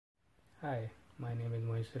Hi, my name is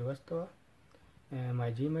Mohit, and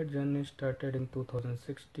my GMAT journey started in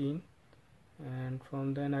 2016, and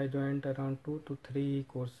from then I joined around 2 to 3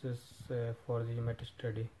 courses for GMAT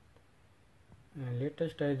study. And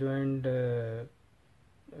latest I joined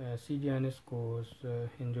CG course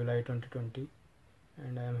in July 2020,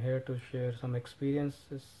 and I am here to share some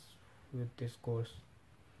experiences with this course.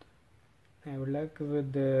 I would like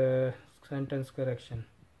with the sentence correction.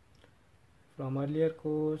 From earlier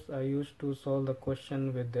course, I used to solve the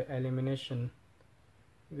question with the elimination,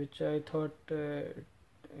 which I thought it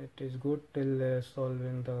is good till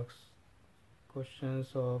solving the questions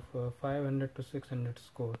of 500 to 600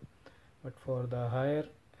 score. But for the higher,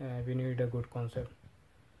 we need a good concept.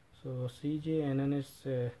 So CJ and Anish,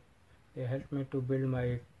 they helped me to build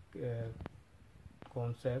my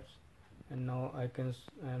concepts, and now I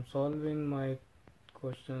am solving my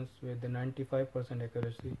questions with the 95%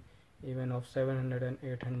 accuracy, even of 700 and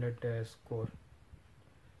 800 score.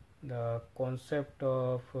 The concept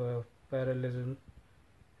of parallelism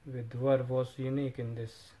with verb was unique in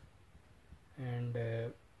this, and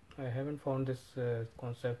I haven't found this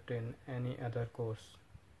concept in any other course.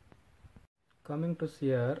 Coming to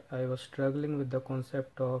CR, I was struggling with the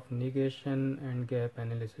concept of negation and gap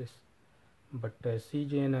analysis, but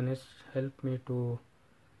CJ and Anish helped me to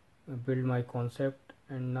build my concept,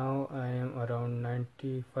 and now I am around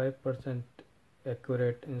 95%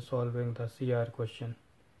 accurate in solving the CR question.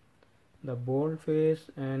 The boldface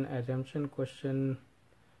and assumption question,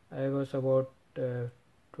 I was about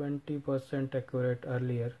 20% accurate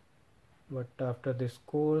earlier, but after this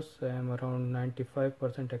course I am around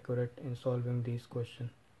 95% accurate in solving these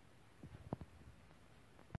questions.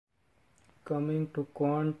 Coming to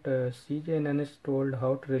quant, CJ and Anish told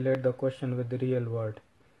how to relate the question with the real world,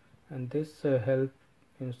 and this helped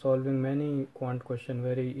in solving many quant questions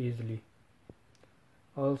very easily.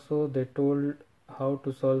 Also, they told how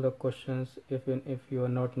to solve the questions even if you are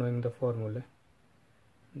not knowing the formula.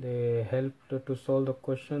 They helped to solve the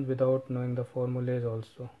questions without knowing the formulas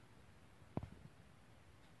also.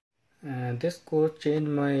 This course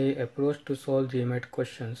changed my approach to solve GMAT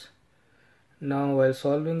questions. Now while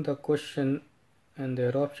solving the question and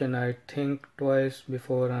their option, I think twice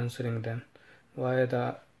before answering them, why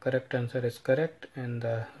the correct answer is correct and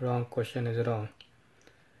the wrong question is wrong.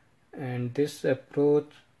 And this approach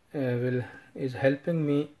is helping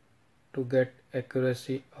me to get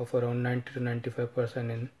accuracy of around 90 to 95%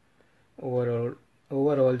 in overall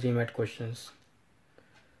GMAT questions.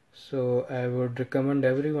 So I would recommend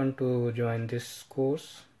everyone to join this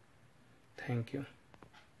course. Thank you.